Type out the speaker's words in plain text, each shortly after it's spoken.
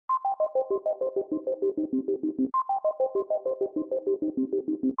And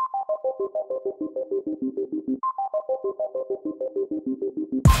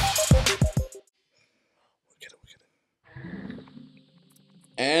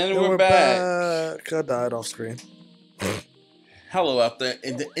we're back. I died off screen. Hello out there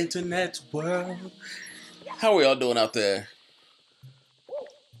in the internet world. How are y'all doing out there?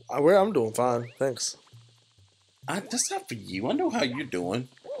 I'm doing fine, thanks. That's not for you. I know how you're doing.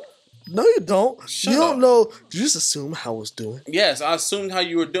 No, you don't. Shut you don't up. know. You just assume how I was doing. Yes, I assumed how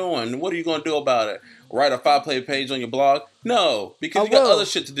you were doing. What are you going to do about it? Write a 5-player page on your blog? No, because you got other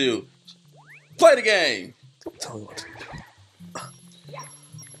shit to do. Play the game. Don't tell me what to do.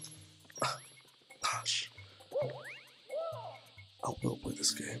 Gosh. I will play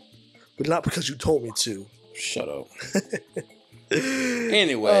this game. But not because you told me to. Shut up.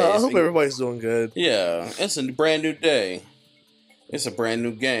 Anyway. I hope everybody's doing good. Yeah, it's a brand new day. It's a brand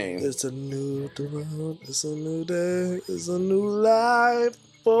new game. It's a new world. It's a new day. It's a new life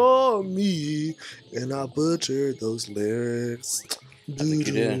for me. And I butchered those lyrics. I think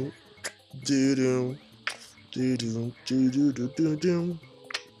you did. Do-do. Do-do. Do-do-do-do-do.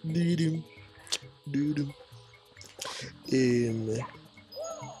 Do-do. Do-do.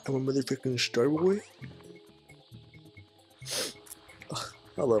 I'm a motherfucking Starboy.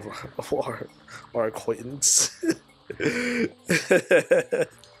 I love our acquaintance.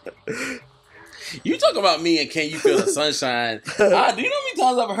 You talk about me and can you feel the sunshine? Do you know how many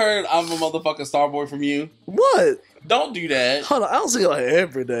times I've heard I'm a motherfucking Starboy from you? What? Don't do that. Hold on, I don't sing it like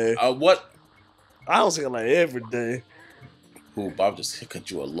every day. What? I don't sing it like every day. Ooh, Bob just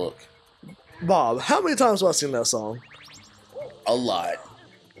cut you a look. Bob, how many times have I seen that song? A lot.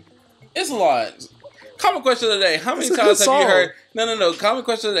 It's a lot. Common question of the day. How many It's a times good have you song. heard... No. Common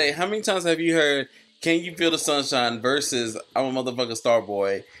question of the day. How many times have you heard Can You Feel the Sunshine versus I'm a motherfucking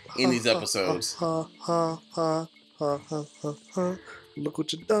Starboy in these episodes? Look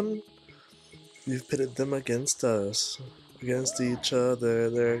what you've done. You've pitted them against us. Against each other.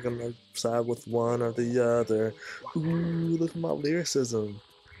 They're gonna side with one or the other. Ooh, look at my lyricism.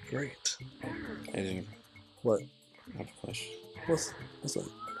 Great. Hey, What? I have a question. What's that?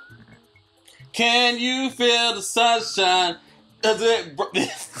 Can you feel the sunshine? Does it...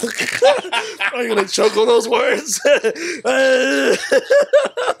 Are you gonna choke on those words?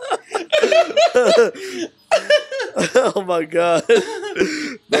 Oh my god.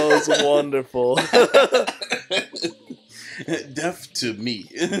 That was wonderful. Deaf to me.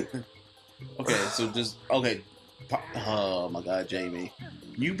 Okay, so just... Okay. Oh my god, Jamie.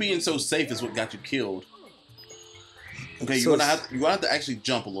 You being so safe is what got you killed. Okay, you're gonna have to actually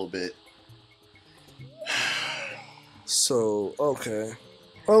jump a little bit. So, okay.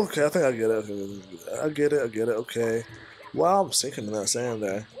 Okay, I think I get it. I get it, okay. Wow, I'm sinking in that sand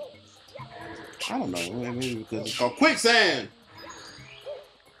there. I don't know, maybe because it's called quicksand!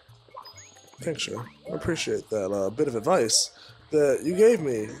 Thanks, sir. I appreciate that bit of advice that you gave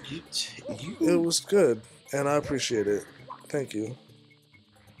me. It was good, and I appreciate it. Thank you.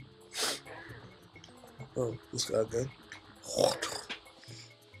 Oh, this guy again.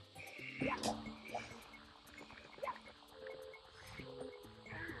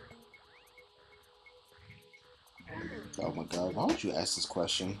 Oh my god, why would you ask this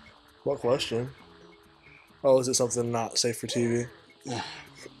question? What question? Oh, is it something not safe for TV?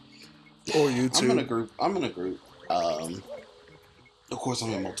 Or YouTube? I'm in a group. Of course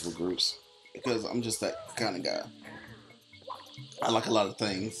I'm in multiple groups. Because I'm just that kind of guy. I like a lot of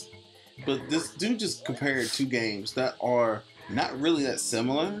things. But this dude just compared two games that are not really that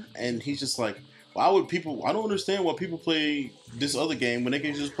similar. And he's just like, I don't understand why people play this other game when they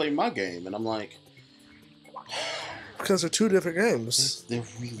can just play my game. And I'm like... Because they're two different games. They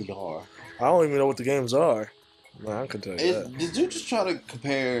really are. I don't even know what the games are. No, I can tell you that. Did you just try to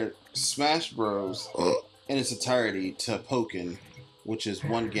compare Smash Bros. In its entirety to Pokken, which is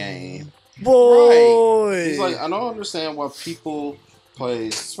one game? Boy! Right. He's like, I don't understand why people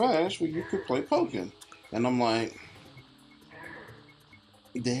play Smash when you could play Pokken. And I'm like,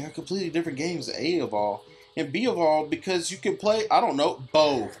 they are completely different games, A of all. And B of all, because you can play, I don't know,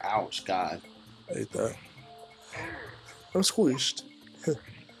 both. Ouch, God. I hate that. I'm squished.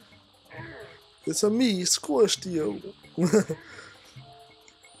 It's a me squished, yo.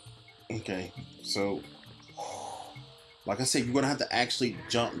 Okay, so, like I said, you're going to have to actually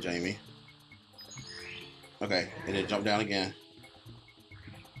jump, Jamie. Okay, and then jump down again.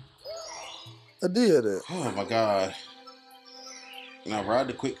 I did it. Oh my god. Now ride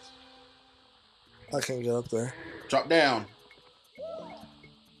the quick. I can't get up there. Drop down.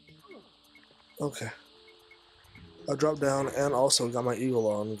 Okay. I dropped down and also got my eagle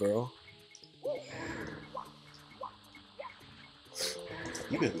on, girl.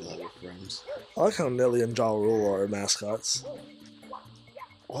 You better love your friends. I like how Nelly and Ja Rule are our mascots.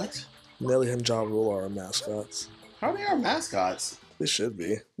 What? Nelly and Ja Rule are our mascots. How are they our mascots? They should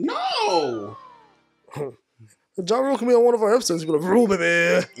be. No! Ja Rule can be on one of our episodes. You'll be like, Rule,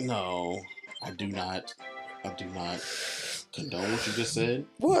 baby! No. I do not condone what you just said.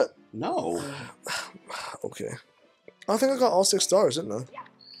 What? No. Okay. I think I got all 6 stars, didn't I?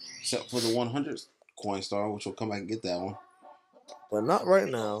 Except for the 100th coin star, which will come back and get that one. But not right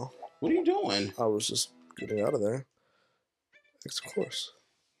now. What are you doing? I was just getting out of there. Of course.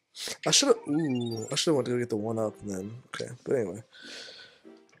 I should have went to go get the 1-up and then. Okay. But anyway.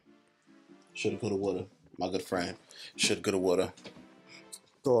 Shoulda, coulda, woulda. My good friend. Shoulda, coulda, woulda.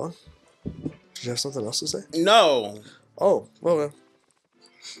 Go on. Did you have something else to say? No. Oh, okay.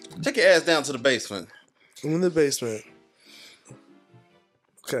 Take your ass down to the basement. I'm in the basement.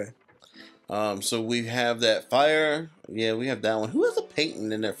 Okay. So we have that fire. Yeah, we have that one. Who has a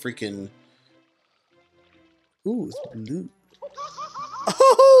painting in that freaking... Ooh, it's blue.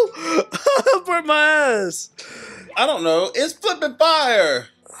 Oh! I burnt my ass! I don't know. It's flipping fire.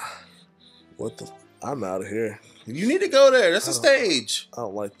 What the... I'm out of here. You need to go there. That's a stage. I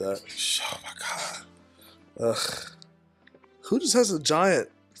don't like that. Oh my god. Ugh. Who just has a giant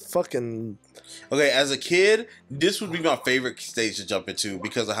fucking... Okay, as a kid, this would be my favorite stage to jump into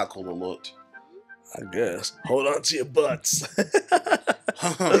because of how cool it looked. I guess. Hold on to your butts.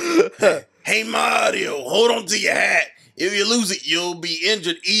 Hey Mario, hold on to your hat. If you lose it, you'll be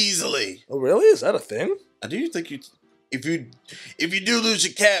injured easily. Oh really? Is that a thing? I do think if you do lose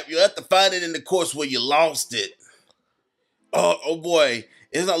your cap, you'll have to find it in the course where you lost it. Oh boy,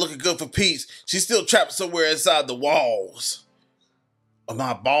 it's not looking good for Peach. She's still trapped somewhere inside the walls of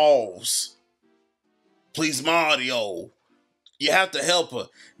my balls. Please, Mario, you have to help her.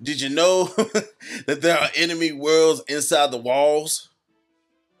 Did you know that there are enemy worlds inside the walls?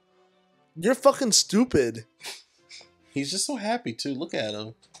 You're fucking stupid. He's just so happy too. Look at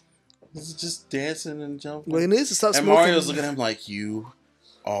him. He's just dancing and jumping. Well, he needs to stop and smoking. Mario's looking at him like, you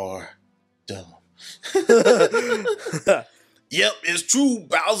are dumb. Yep, it's true.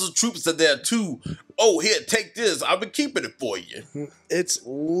 Bowser's troops are there too. Oh, here, take this. I've been keeping it for you. It's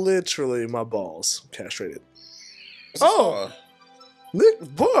literally my balls castrated. What's Oh, Nick,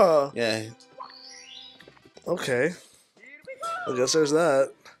 bruh. yeah. Okay. I guess there's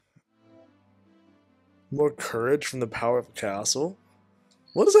that. More courage from the power of a castle.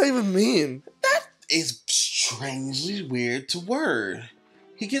 What does that even mean? That is strangely weird to word.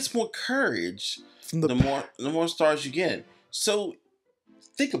 He gets more courage From the more stars you get. So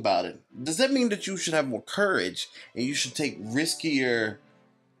think about it. Does that mean that you should have more courage and you should take riskier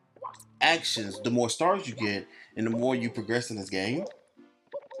actions the more stars you get and the more you progress in this game?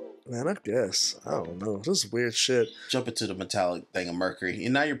 Man, I guess. I don't know. This is weird shit. Jump into the metallic thing of mercury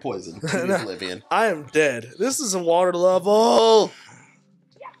and now you're poisoned. You're oblivion. I am dead. This is a water level.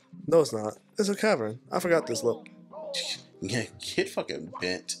 No, it's not. It's a cavern. I forgot this look. Yeah, get fucking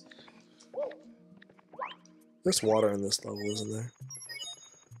bent. There's water in this level, isn't there?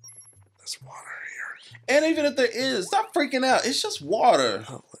 There's water here. And even if there is, stop freaking out. It's just water.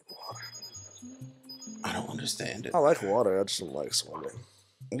 I don't like water. I don't understand it. I like water. I just don't like swimming.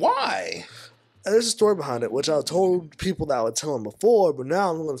 Why? And there's a story behind it, which I told people that I would tell them before, but now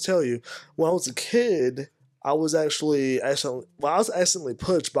I'm going to tell you. When I was a kid, I was accidentally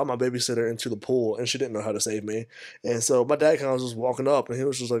pushed by my babysitter into the pool, and she didn't know how to save me. And so my dad kind of was just walking up, and he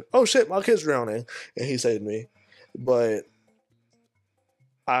was just like, "Oh shit, my kid's drowning," and he saved me. But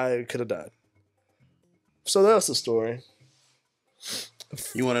I could have died. So that's the story.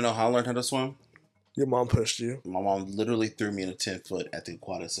 You want to know how I learned how to swim? Your mom pushed you. My mom literally threw me in a 10-foot at the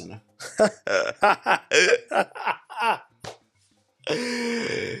aquatic center.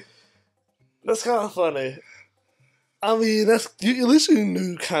 That's kind of funny. I mean, at least you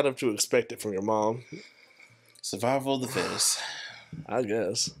knew kind of to expect it from your mom. Survival of the fittest. I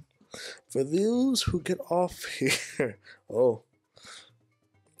guess. For those who get off here. Oh.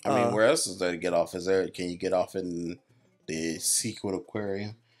 I mean, where else is there to get off? Can you get off in the secret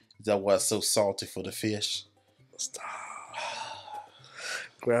aquarium? Is that why it's so salty for the fish? Stop.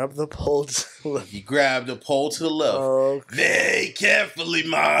 Grab the pole to the left. You grab the pole to the left. Okay. Very carefully,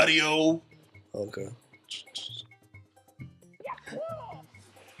 Mario. Okay.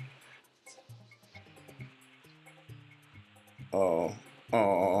 Oh.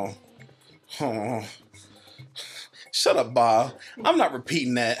 Shut up, Bob. I'm not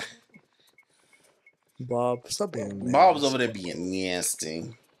repeating that. Bob, stop being nasty. Bob's over there being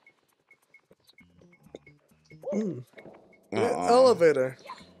nasty. Yeah, elevator.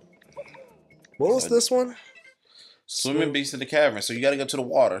 What was this one? Swimming beasts in the cavern, so you gotta go to the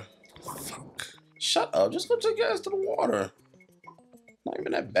water. Fuck. Shut up. Just go take your ass to the water. Not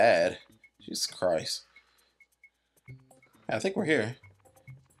even that bad. Jesus Christ. I think we're here.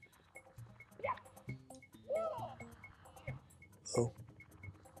 Oh.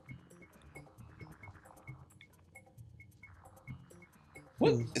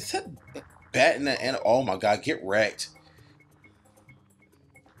 What is that bat in that animal? Oh my god, get wrecked.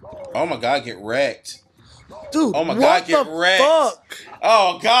 Oh my god, get wrecked. Dude, oh my god, get wrecked. Fuck?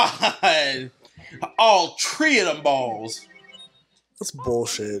 Oh god. All three of them balls. That's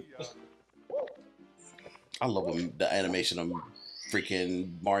bullshit. I love when the animation of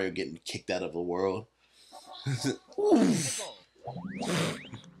freaking Mario getting kicked out of the world. Get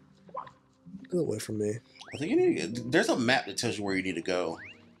away from me. I think you need. There's a map that tells you where you need to go.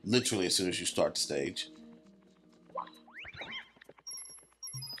 Literally as soon as you start the stage.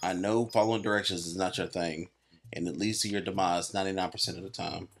 I know following directions is not your thing, and it leads to your demise 99% of the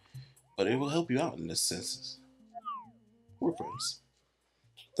time. But it will help you out in this sense. We're friends.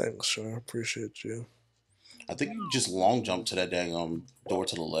 Thanks, sure. Appreciate you. I think you just long jump to that dang door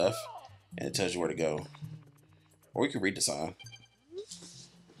to the left, and it tells you where to go. Or you can read the sign.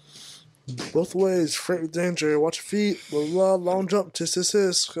 Both ways, freight with danger, watch your feet, blah, blah, long jump, tisk,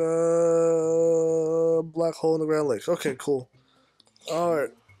 tisk, tisk, black hole in the Grand Lake. Okay, cool. Alright.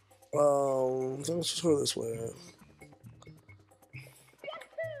 Let's just go this way.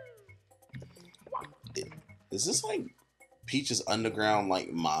 Is this like Peach's underground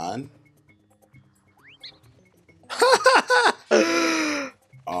like mine?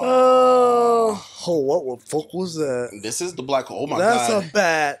 Oh, what the fuck was that? This is the black hole. Oh my god. That's a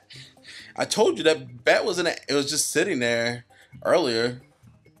bat. I told you that bat was it was just sitting there earlier.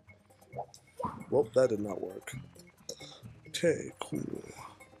 Well, that did not work. Okay, cool.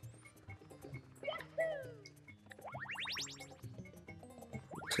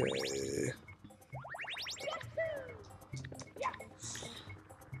 Okay.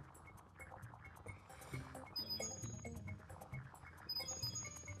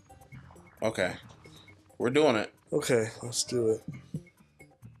 Okay. We're doing it. Okay, let's do it.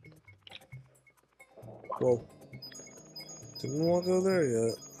 Whoa. Didn't want to go there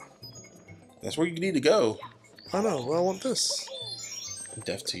yet. That's where you need to go. I know, but I want this.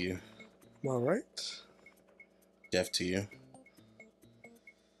 Deaf to you. Am I right? Deaf to you.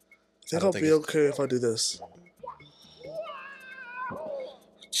 I think I'll be okay if I do this.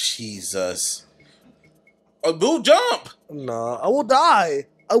 Jesus. Oh, boo, jump! Nah, I will die.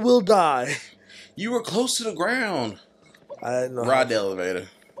 I will die. You were close to the ground. I didn't know. Ride the elevator.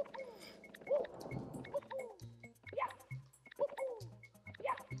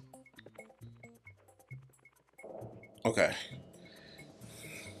 Okay.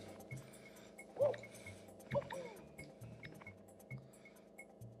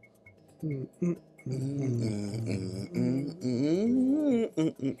 Okay,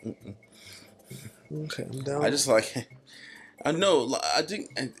 I'm down. I just like. I know. I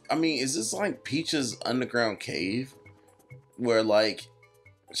think. I mean, is this like Peach's underground cave, where like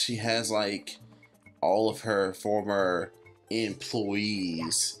she has like all of her former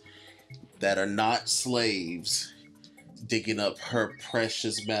employees that are not slaves digging up her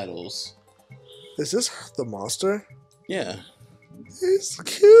precious metals? Is this the monster? Yeah. He's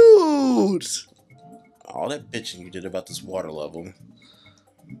cute. All that bitching you did about this water level.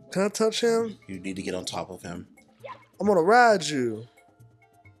 Can I touch him? You need to get on top of him. I'm gonna ride you.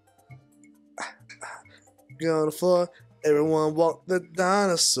 Get on the floor. Everyone walk the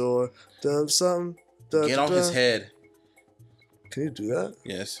dinosaur. Done something. Dun, Get on his head. Can you do that?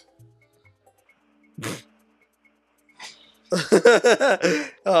 Yes.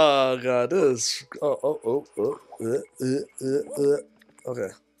 Oh god, this. Okay.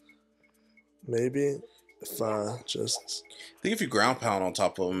 Maybe if I just. I think if you ground pound on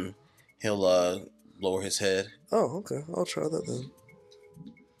top of him, he'll lower his head. Oh, okay. I'll try that then.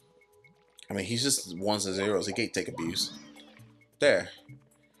 I mean, he's just ones and zeros. He can't take abuse. There.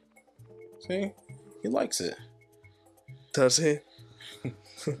 See? He likes it. Does he? I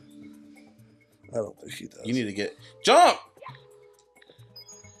don't think he does. You need to get... Jump!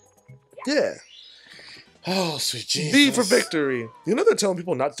 Yeah. Oh, sweet Jesus. V for victory. You know they're telling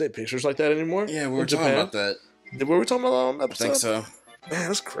people not to take pictures like that anymore? Yeah, we were talking about that. Were we talking about that on the I episode? think so. Man,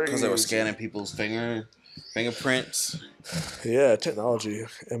 that's crazy. Because they were scanning people's fingerprints. Yeah, technology.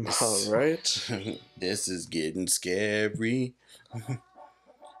 Am I right? This is getting scary.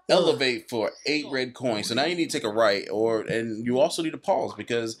 Elevate for 8 red coins. So now you need to take a right, and you also need to pause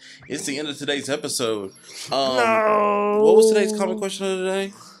because it's the end of today's episode. No. What was today's common question of the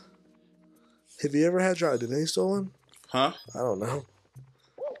day? Have you ever had your identity stolen? Huh? I don't know.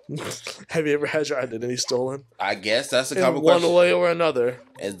 Have you ever had your identity stolen? I guess that's a In common one question. way or another.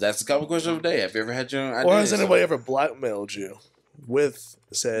 That's a common question of the day. Have you ever had your identity Or has stolen? anybody ever blackmailed you with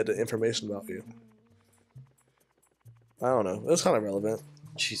said information about you? I don't know. It's kind of relevant.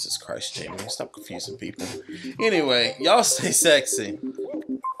 Jesus Christ, Jamie. Stop confusing people. Anyway, y'all stay sexy.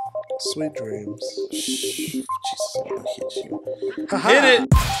 Sweet dreams. Shh. Jesus, I'm gonna hit you. Ha-ha. Hit it!